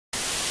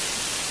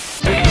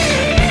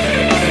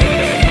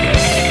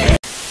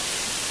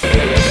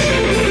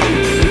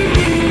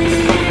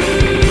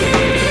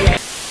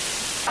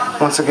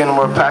Once again,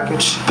 we're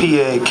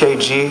PAKG,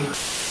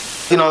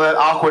 PAKG. You know, that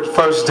awkward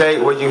first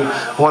date where you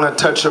want to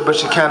touch her,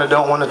 but you kind of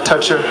don't want to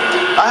touch her.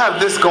 I have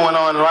this going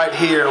on right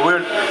here.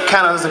 We're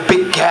kind of, there's a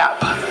big gap.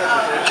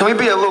 Can we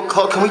be a little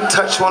close? Can we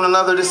touch one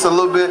another just a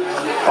little bit?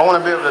 I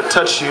want to be able to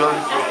touch you.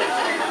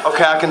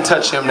 Okay, I can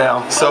touch him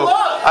now, so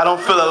I don't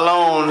feel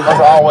alone. I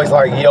was always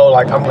like, yo,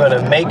 like I'm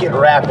gonna make it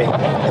rapping,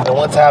 and then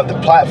once I have the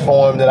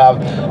platform that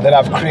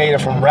I've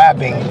created from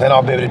rapping, then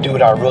I'll be able to do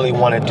what I really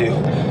want to do.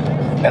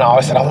 And I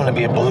always said I want to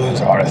be a blues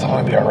artist. I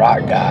want to be a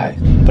rock guy.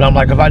 But I'm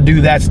like, if I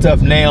do that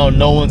stuff now,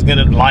 no one's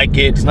gonna like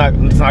it. It's not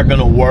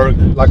gonna work.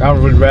 Like I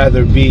would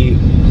rather be,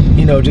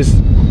 you know, just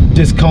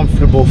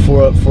comfortable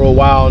for a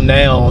while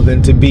now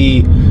than to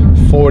be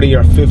 40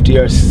 or 50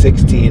 or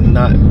 60 and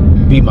not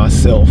be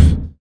myself.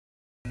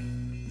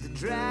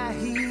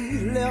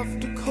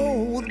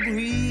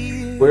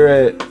 We're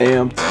at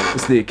AMPed.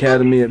 It's the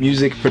Academy of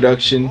Music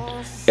Production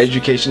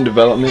Education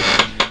Development,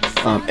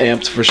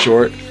 AMPed for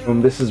short.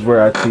 This is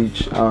where I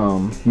teach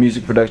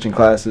music production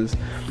classes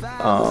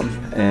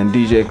and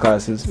DJ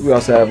classes. We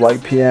also have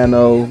like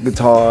piano,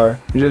 guitar,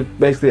 just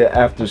basically an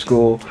after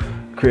school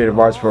creative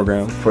arts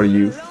program for the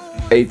youth,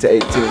 8 to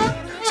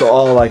 18. So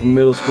all like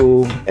middle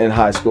school and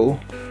high school.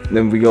 And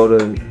then we go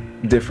to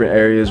different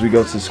areas. We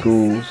go to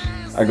schools.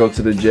 I go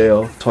to the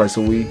jail twice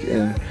a week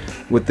and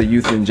with the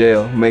youth in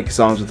jail, make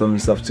songs with them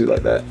and stuff too,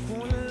 like that.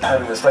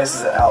 Having this place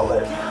is an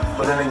outlet,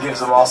 but then it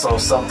gives them also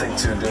something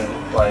to do,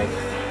 like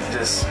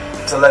just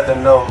to let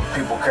them know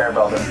people care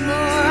about them.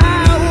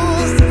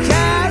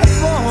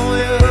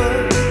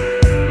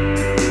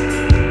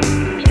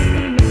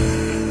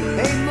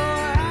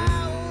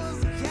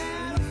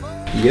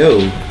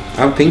 Yo,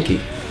 I'm Pinky.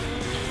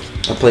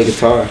 I play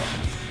guitar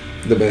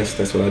the best,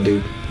 that's what I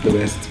do, the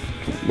best.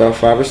 About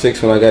 5 or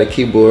 6 when I got a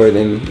keyboard,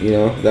 and you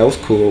know, that was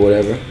cool or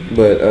whatever,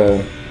 but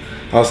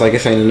I was like,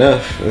 this ain't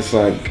enough. It's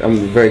like,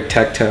 I'm very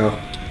tactile,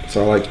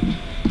 so I like,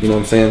 you know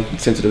what I'm saying,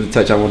 sensitive to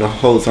touch. I want to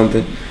hold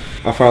something.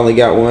 I finally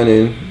got one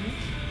and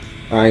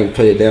I ain't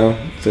put it down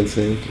since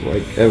then,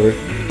 like ever.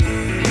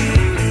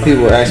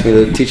 People were asking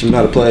me to teach them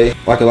how to play.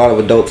 Like a lot of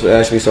adults would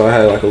ask me, so I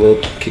had like a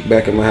little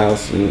kickback at my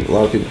house, and a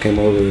lot of people came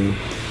over and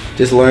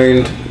just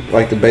learned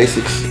like the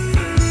basics.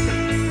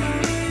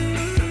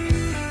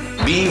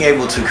 Being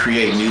able to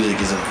create music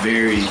is a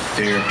very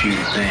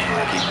therapeutic thing.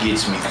 Like it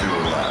gets me through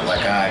a lot.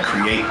 Like I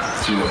create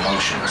through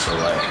emotion. So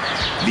like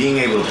being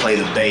able to play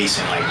the bass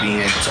and like being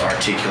able to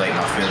articulate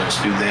my feelings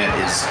through that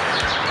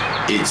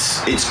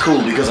it's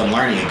cool because I'm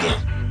learning again.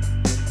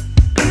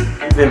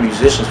 We've been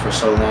musicians for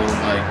so long,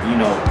 like, you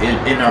know,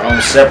 in our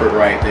own separate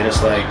right, that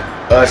it's like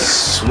us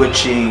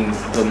switching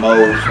the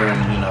mode from,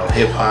 you know,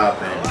 hip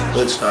hop and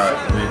Woodstock,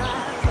 I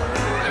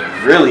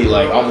mean, really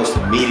like almost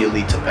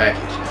immediately to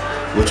PAKG.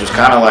 Which was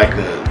kind of like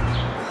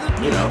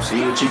a, you know,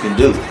 see what you can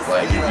do.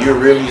 Like, if you're a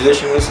real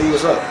musician, let's see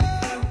what's up.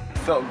 It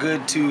felt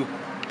good to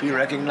be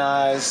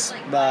recognized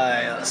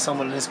by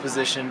someone in his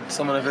position,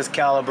 someone of his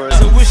caliber.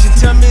 So when she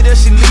tell me that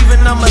she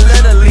leaving, I'ma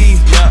let her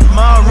leave.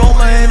 My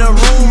aroma in her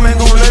room ain't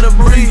gon' let her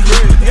breathe.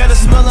 Got her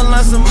smelling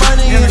like some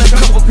money and a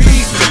couple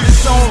pieces.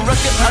 This on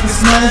record, I can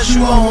smash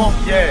you on.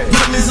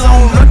 Put this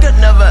on record,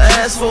 never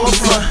ask for a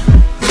front.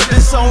 Put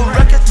this on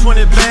record,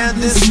 20 bands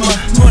this month.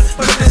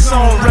 Put this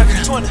on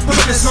record, put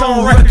this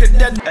on record.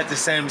 At the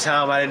same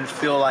time, I didn't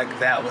feel like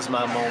that was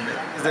my moment.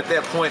 Because at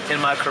that point in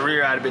my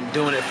career, I'd been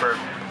doing it for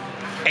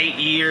 8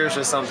 years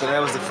or something. That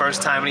was the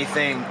first time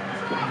anything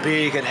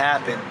big had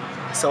happened.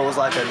 So it was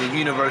like the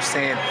universe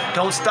saying,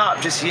 don't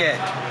stop just yet.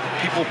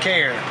 People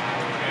care.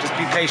 Just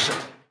be patient.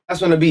 I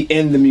just want to be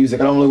in the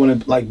music. I don't really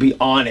want to like be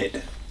on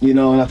it, you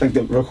know. And I think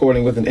that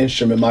recording with an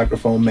instrument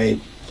microphone may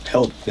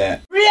help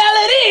that.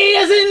 Reality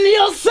is in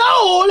your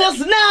soul, it's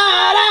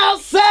not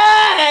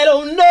outside,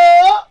 oh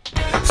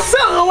no.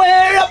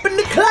 Somewhere up in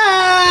the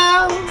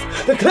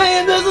clouds, the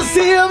claim there's a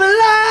silver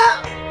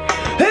line,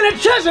 and a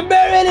treasure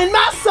buried in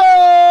my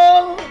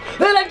soul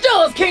that I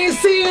just can't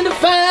seem to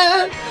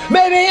find.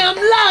 Maybe I'm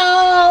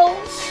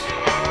lost.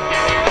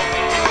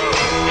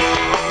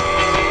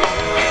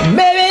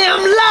 Maybe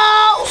I'm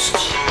lost.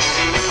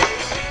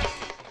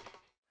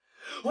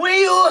 When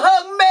you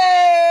hug me,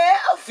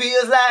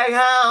 feels like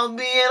I'm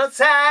being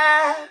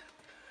attacked.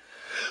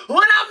 When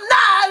I'm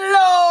not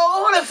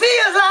alone, it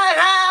feels like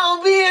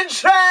I'm being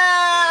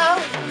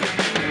trapped.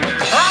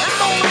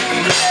 I'm on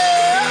the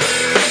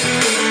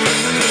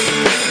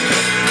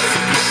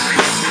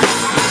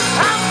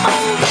I'm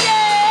on the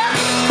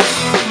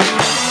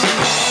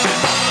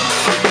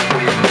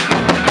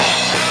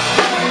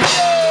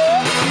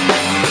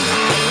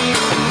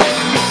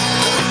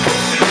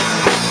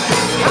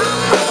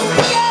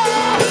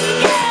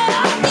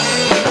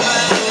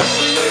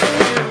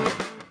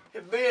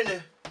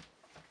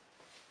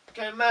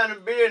Can't mind a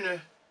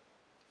business.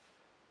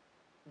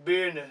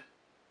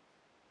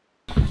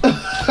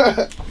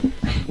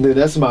 Dude,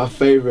 that's my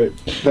favorite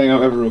thing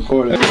I've ever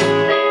recorded.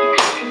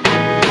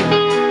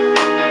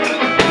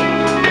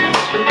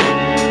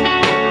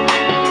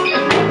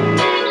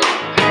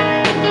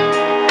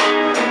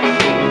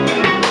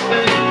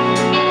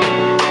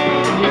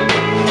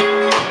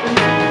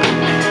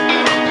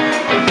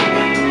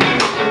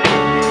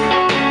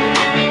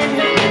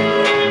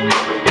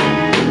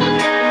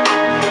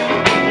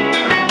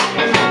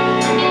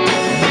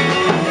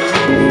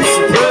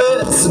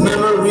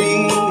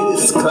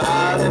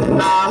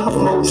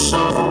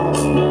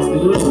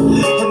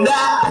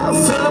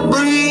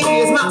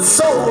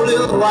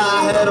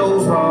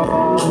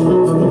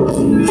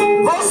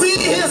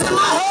 Voices in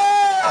my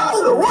head,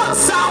 one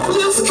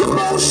soundless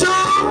commotion.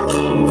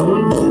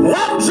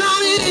 I'm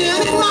drowning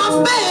in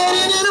my bed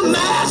in an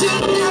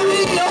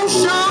imaginary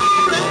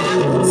ocean.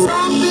 And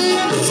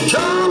something's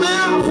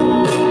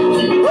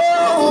coming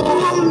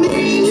over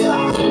me.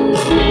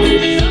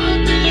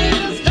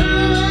 Something's coming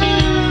over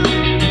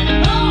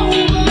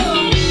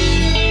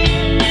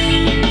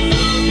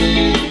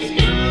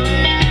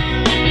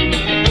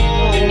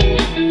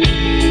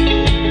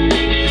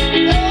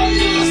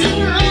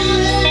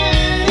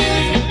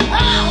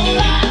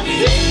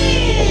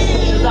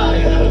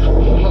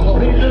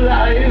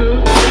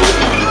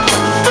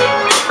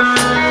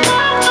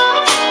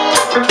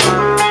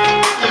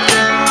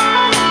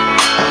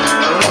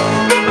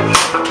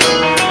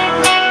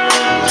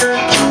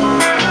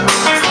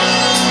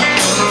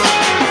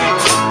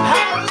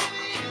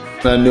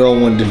I knew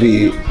I wanted to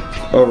be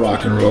a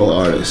rock and roll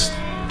artist,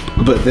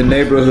 but the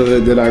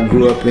neighborhood that I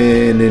grew up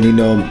in, and you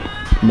know,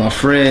 my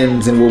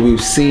friends and what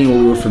we've seen, what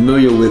we were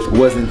familiar with,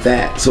 wasn't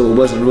that. So it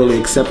wasn't really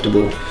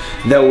acceptable.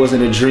 That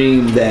wasn't a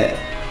dream that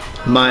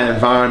my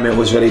environment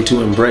was ready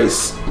to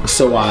embrace.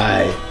 So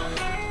I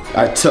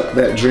took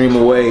that dream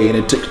away, and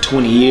it took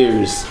 20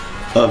 years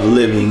of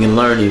living and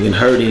learning and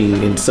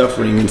hurting and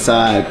suffering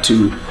inside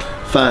to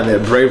find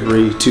that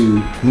bravery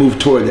to move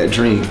toward that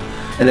dream.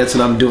 And that's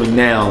what I'm doing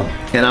now.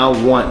 And I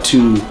want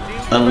to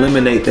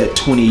eliminate that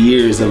 20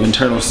 years of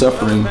internal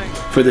suffering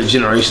for the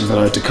generations that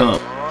are to come.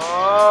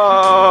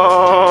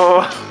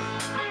 Oh,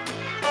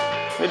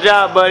 good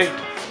job, buddy.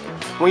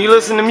 When you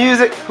listen to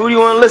music, who do you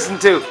want to listen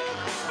to?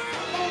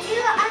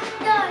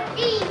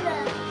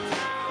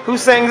 Who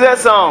sings that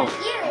song?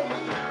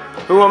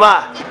 Who am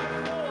I?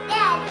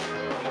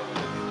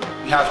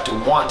 You have to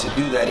want to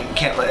do that. You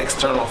can't let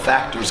external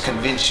factors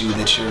convince you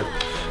that your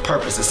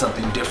purpose is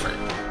something different.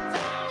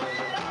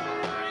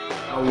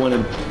 I want to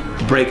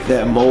break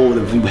that mold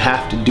of you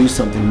have to do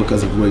something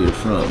because of where you're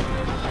from.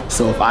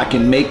 So if I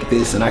can make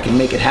this and I can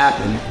make it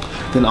happen,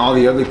 then all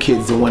the other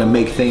kids that want to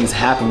make things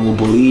happen will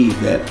believe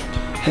that,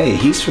 hey,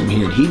 he's from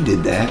here and he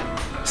did that,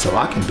 so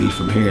I can be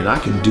from here and I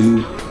can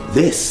do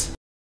this.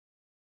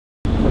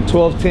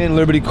 1210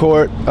 Liberty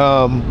Court.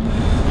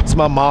 It's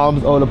my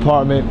mom's old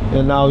apartment,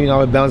 and now, you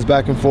know, I bounce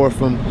back and forth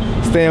from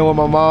staying with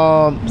my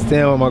mom,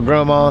 staying with my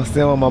grandma,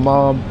 staying with my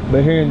mom.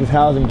 But here in this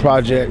housing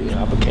project,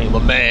 I became a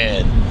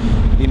man.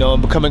 You know,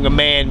 and becoming a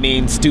man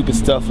means stupid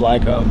stuff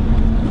like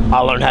I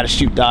learned how to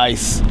shoot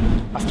dice.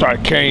 I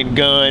started carrying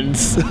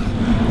guns.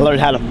 I learned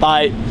how to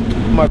fight.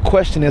 My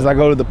question is, I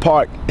go to the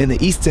park in the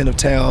east end of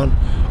town,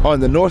 or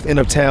in the north end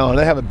of town.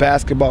 They have a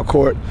basketball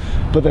court,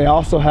 but they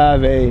also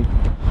have a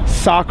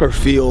soccer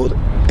field,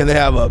 and they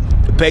have a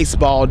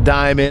baseball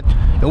diamond,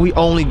 and we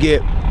only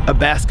get a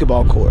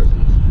basketball court.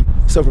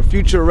 So for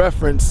future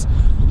reference,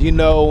 you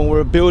know, when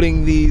we're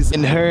building these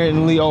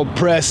inherently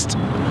oppressed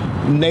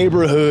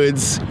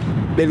neighborhoods,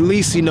 at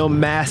least, you know,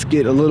 mask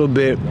it a little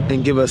bit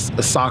and give us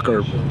a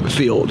soccer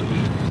field,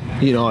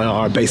 you know, on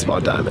our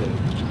baseball diamond.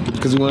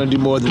 Because we want to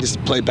do more than just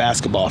play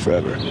basketball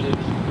forever.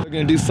 They're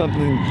going to do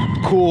something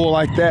cool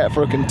like that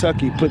for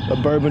Kentucky, put a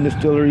bourbon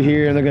distillery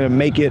here, and they're going to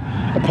make it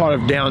a part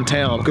of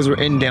downtown because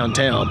we're in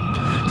downtown.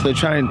 So they're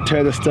trying to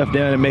tear the stuff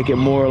down and make it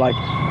more like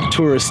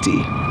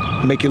touristy,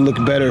 make it look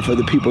better for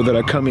the people that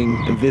are coming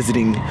and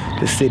visiting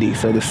the city,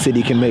 so the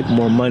city can make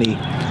more money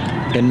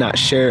and not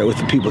share it with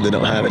the people that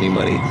don't have any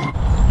money.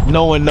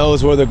 No one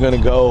knows where they're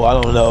gonna go. I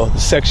don't know. The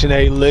Section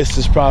 8 list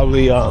is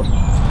probably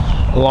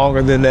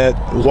longer than that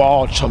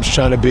wall Trump's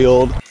trying to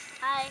build.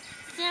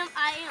 Sim,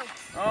 I am.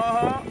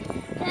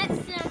 That's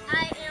Sim,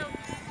 I am.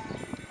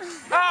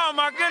 Oh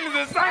my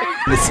goodness, it's like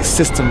It's a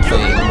system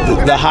thing.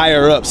 The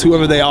higher ups,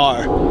 whoever they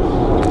are,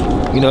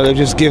 you know, they're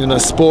just giving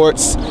us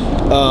sports,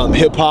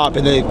 hip hop,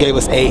 and they gave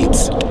us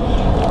AIDS.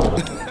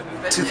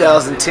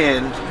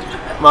 2010,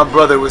 my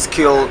brother was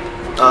killed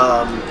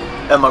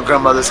at my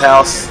grandmother's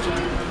house.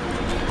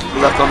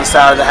 Left on the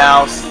side of the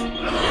house.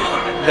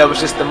 That was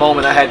just the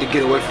moment I had to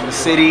get away from the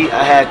city.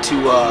 I had to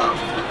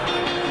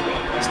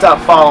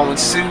stop following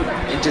suit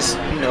and just,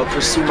 you know,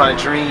 pursue my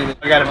dream.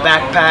 I got a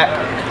backpack,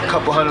 a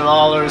couple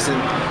 $100, and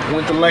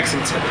went to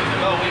Lexington.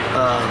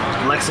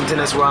 Lexington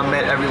is where I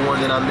met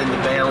everyone that I'm in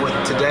the band with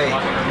today.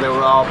 They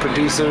were all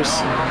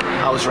producers.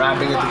 I was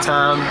rapping at the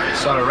time.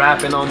 Started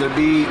rapping on their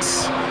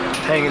beats,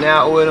 hanging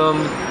out with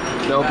them.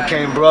 You know,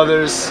 became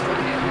brothers,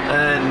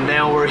 and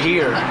now we're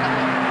here.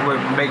 We're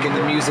making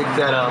the music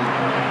that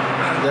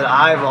that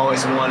I've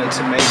always wanted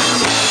to make.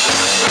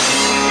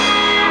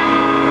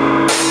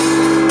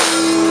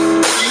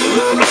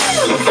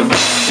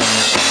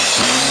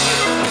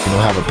 We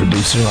don't have a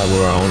producer, like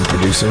we're our own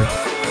producer.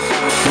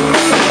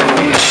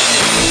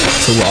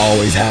 So we'll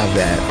always have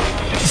that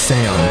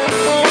sound.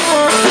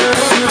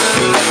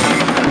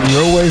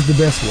 Your way is the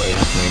best way, I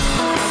think.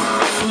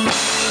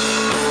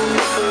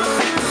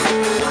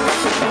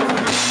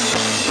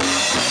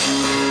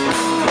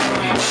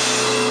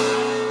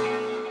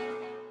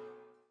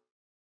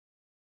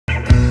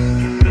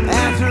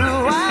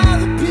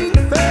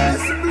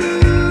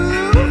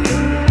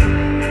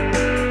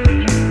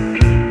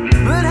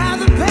 but how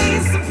the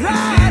pace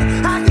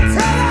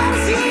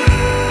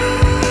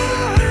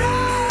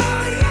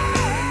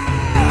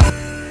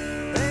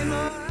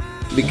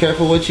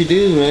careful what you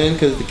do, man,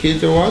 because the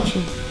kids are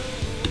watching.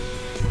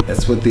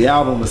 That's what the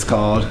album was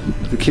called.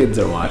 The kids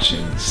are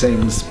watching.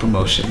 Shameless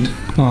promotion.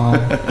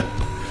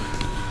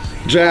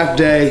 Draft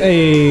day.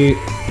 Hey.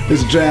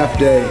 It's draft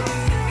day.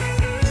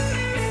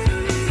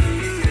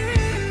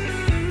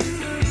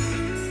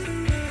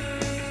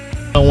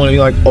 I don't want to be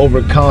like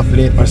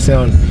overconfident or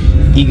sound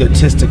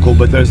egotistical,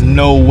 but there's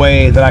no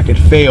way that I could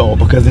fail,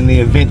 because in the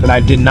event that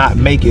I did not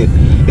make it,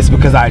 it's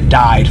because I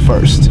died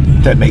first.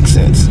 If that makes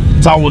sense.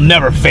 So I will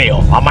never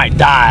fail. I might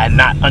die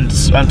not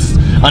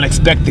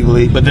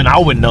unexpectedly, but then I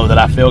wouldn't know that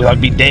I failed because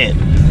I'd be dead.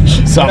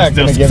 So I'm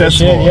still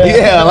successful. Shit, yeah.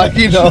 Yeah, like,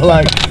 you know,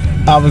 like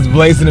I was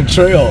blazing a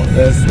trail.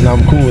 And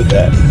I'm cool with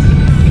that.